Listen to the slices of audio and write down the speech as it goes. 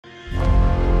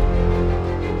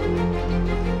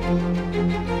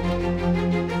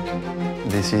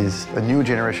this is a new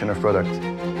generation of product.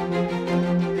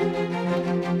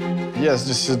 Yes,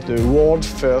 this is the world's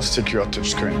first secure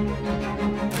touchscreen.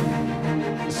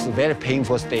 It's a very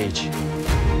painful stage.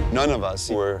 None of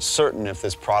us were certain if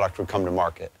this product would come to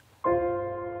market.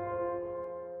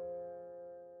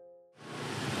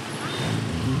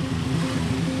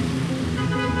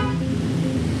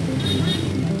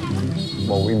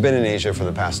 Well, we've been in Asia for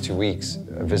the past 2 weeks,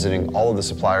 visiting all of the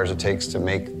suppliers it takes to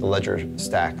make the Ledger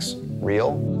Stax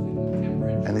real.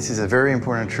 And this is a very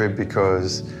important trip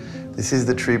because this is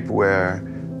the trip where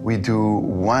we do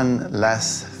one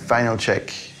last final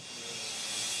check.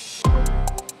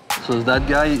 So that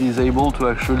guy is able to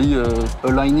actually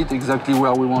align it exactly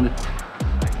where we want it.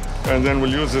 And then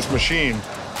we'll use this machine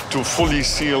to fully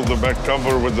seal the back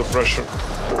cover with the pressure.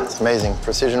 It's amazing,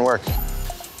 precision work.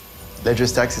 Ledger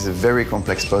Stax is a very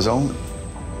complex puzzle.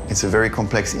 It's a very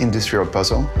complex industrial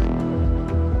puzzle.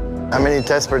 How many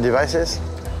tests per devices?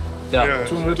 Yeah,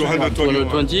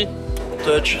 220.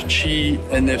 Touch, Qi,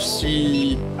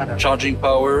 NFC, charging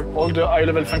power. All the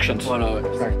high-level functions. Voilà.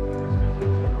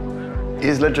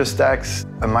 Is Ledger Stax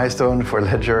a milestone for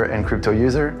Ledger and crypto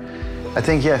user? I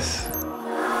think yes.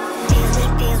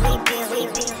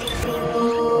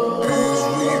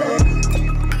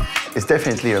 It's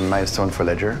definitely a milestone for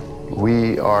Ledger.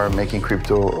 We are making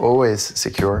crypto always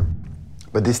secure,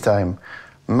 but this time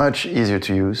much easier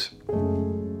to use.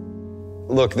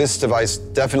 Look, this device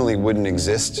definitely wouldn't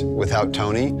exist without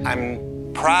Tony. I'm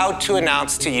proud to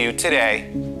announce to you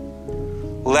today,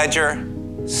 Ledger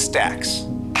Stax.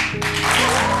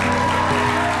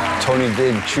 Tony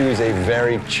did choose a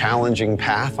very challenging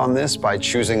path on this by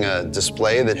choosing a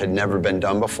display that had never been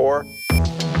done before.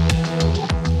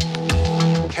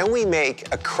 Can we make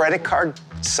a credit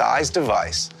card-sized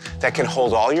device that can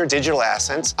hold all your digital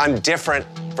assets on different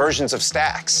versions of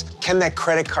stacks? Can that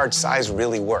credit card size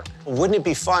really work? Wouldn't it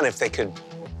be fun if they could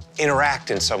interact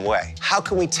in some way? How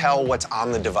can we tell what's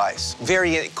on the device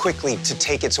very quickly to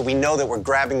take it so we know that we're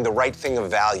grabbing the right thing of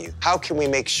value? How can we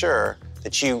make sure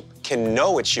that you can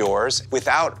know it's yours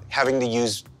without having to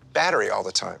use battery all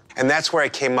the time? And that's where I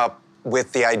came up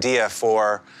with the idea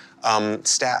for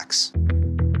Stax.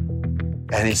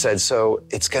 And he said, so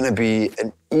it's gonna be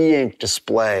an e-ink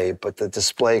display, but the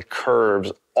display curves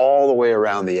all the way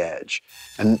around the edge.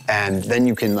 And then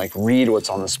you can like read what's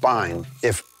on the spine.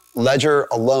 If Ledger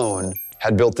alone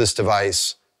had built this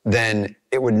device, then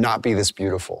it would not be this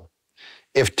beautiful.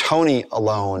 If Tony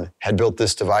alone had built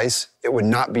this device, it would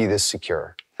not be this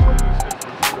secure.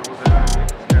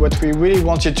 What we really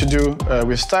wanted to do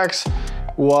with Stax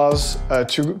was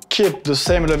to keep the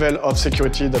same level of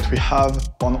security that we have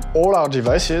on all our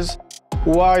devices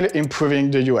while improving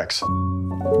the UX.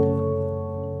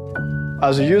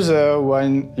 As a user,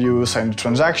 when you sign a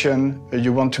transaction,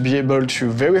 you want to be able to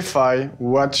verify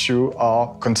what you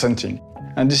are consenting.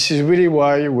 And this is really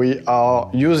why we are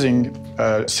using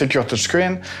a secure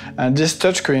touchscreen, and this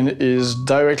touchscreen is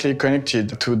directly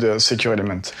connected to the secure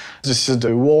element. This is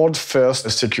the world's first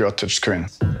secure touchscreen.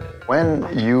 When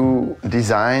you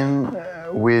design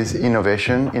with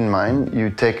innovation in mind, you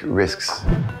take risks.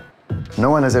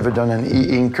 No one has ever done an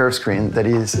e-ink curve screen that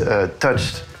is a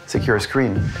touched secure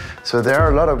screen. So there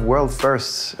are a lot of world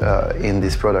firsts in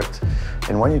this product.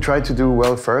 And when you try to do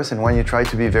world first and when you try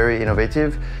to be very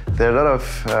innovative, there are a lot of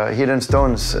hidden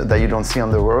stones that you don't see on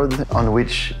the road on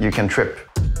which you can trip.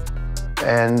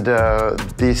 And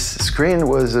this screen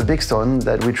was a big stone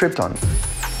that we tripped on.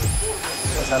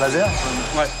 C'est un laser?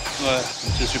 Ouais, ouais.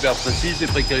 C'est super précis, c'est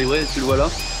précalibré, tu le vois là.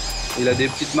 Il a des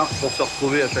petites marques pour se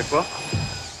retrouver à chaque fois.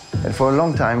 And for a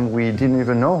long time, we didn't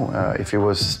even know if it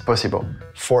was possible.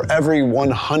 For every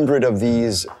 100 of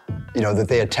these, that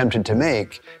they attempted to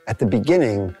make, at the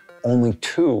beginning, only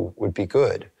 2 would be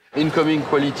good. Incoming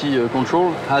quality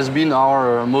control has been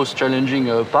our most challenging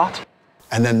part.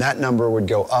 And then that number would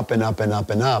go up and up and up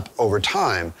and up over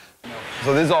time.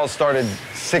 So this all started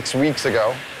 6 weeks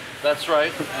ago. That's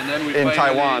right. And then we in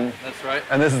Taiwan. That's right.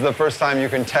 And this is the first time you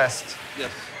can test. Yes.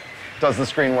 Does the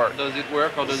screen work? Does it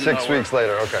work or does it not work? 6 weeks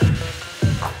later, okay.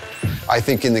 I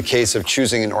think in the case of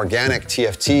choosing an organic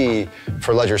TFT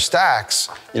for Ledger Stax,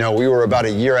 we were about a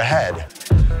year ahead.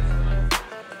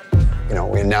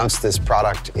 We announced this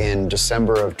product in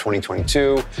December of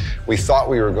 2022. We thought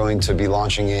we were going to be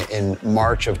launching it in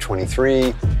March of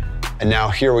 23. And now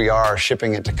here we are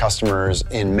shipping it to customers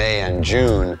in May and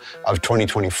June of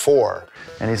 2024.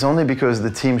 And it's only because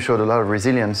the team showed a lot of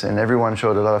resilience and everyone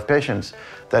showed a lot of patience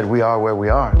that we are where we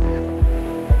are.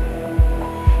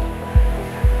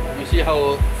 You see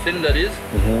how thin that is?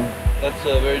 Mm-hmm. That's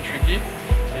very tricky.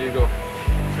 Here you go.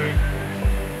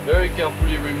 Very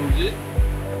carefully remove it.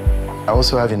 I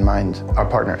also have in mind our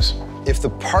partners. If the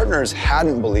partners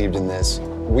hadn't believed in this,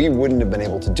 we wouldn't have been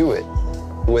able to do it.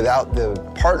 Without the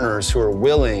partners who are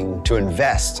willing to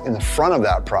invest in the front of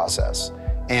that process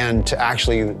and to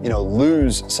actually,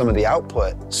 lose some of the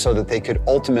output so that they could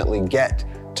ultimately get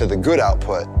to the good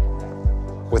output,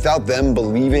 without them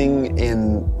believing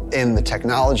in the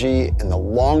technology and the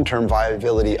long-term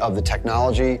viability of the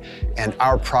technology and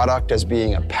our product as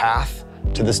being a path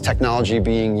to this technology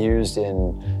being used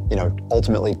in,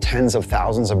 ultimately tens of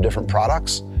thousands of different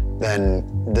products, then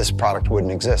this product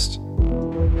wouldn't exist.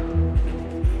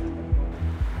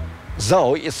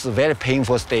 Though it's a very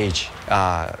painful stage,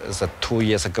 it's 2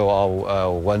 years ago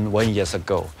or one year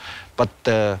ago, but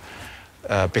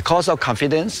because of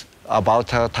confidence about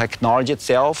technology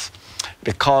itself,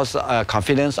 because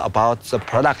confidence about the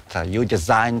product you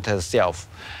designed itself,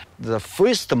 the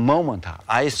first moment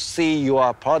I see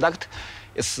your product,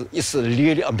 it's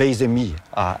really amazing me,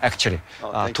 actually.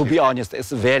 To be honest,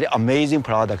 it's a very amazing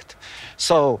product.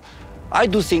 So I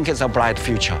do think it's a bright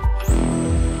future.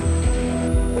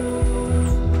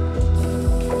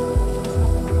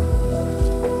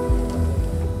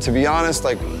 To be honest,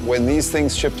 when these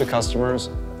things ship to customers,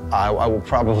 I will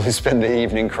probably spend the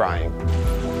evening crying.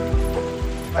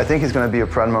 I think it's going to be a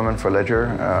proud moment for Ledger.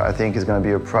 I think it's going to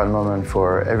be a proud moment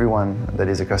for everyone that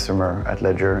is a customer at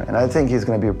Ledger. And I think it's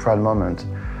going to be a proud moment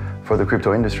for the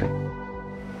crypto industry.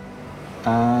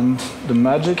 And the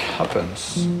magic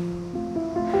happens.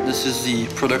 This is the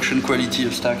production quality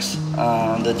of Stax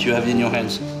that you have in your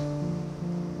hands.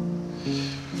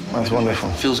 That's wonderful.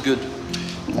 Feels good.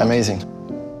 Amazing.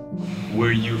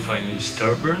 Were you finally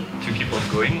stubborn to keep on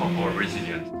going or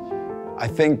resilient? I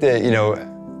think that,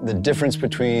 the difference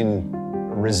between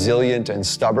resilient and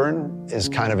stubborn is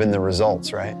kind of in the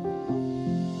results, right?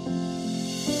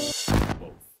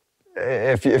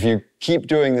 If you keep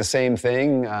doing the same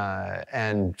thing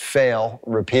and fail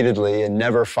repeatedly and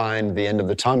never find the end of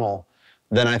the tunnel,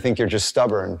 then I think you're just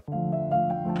stubborn.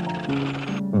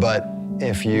 But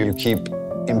if you keep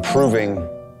improving,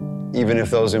 even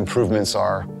if those improvements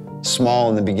are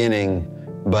small in the beginning,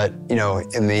 but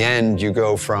in the end you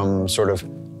go from sort of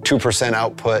 2%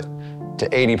 output to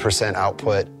 80%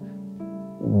 output,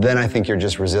 then I think you're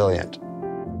just resilient.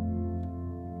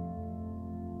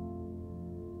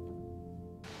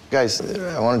 Guys,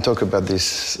 I want to talk about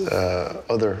this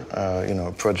other,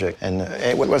 project. And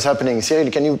what's happening? Cyril,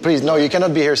 can you please? No, you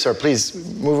cannot be here, sir. Please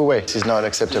move away. This is not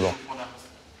acceptable.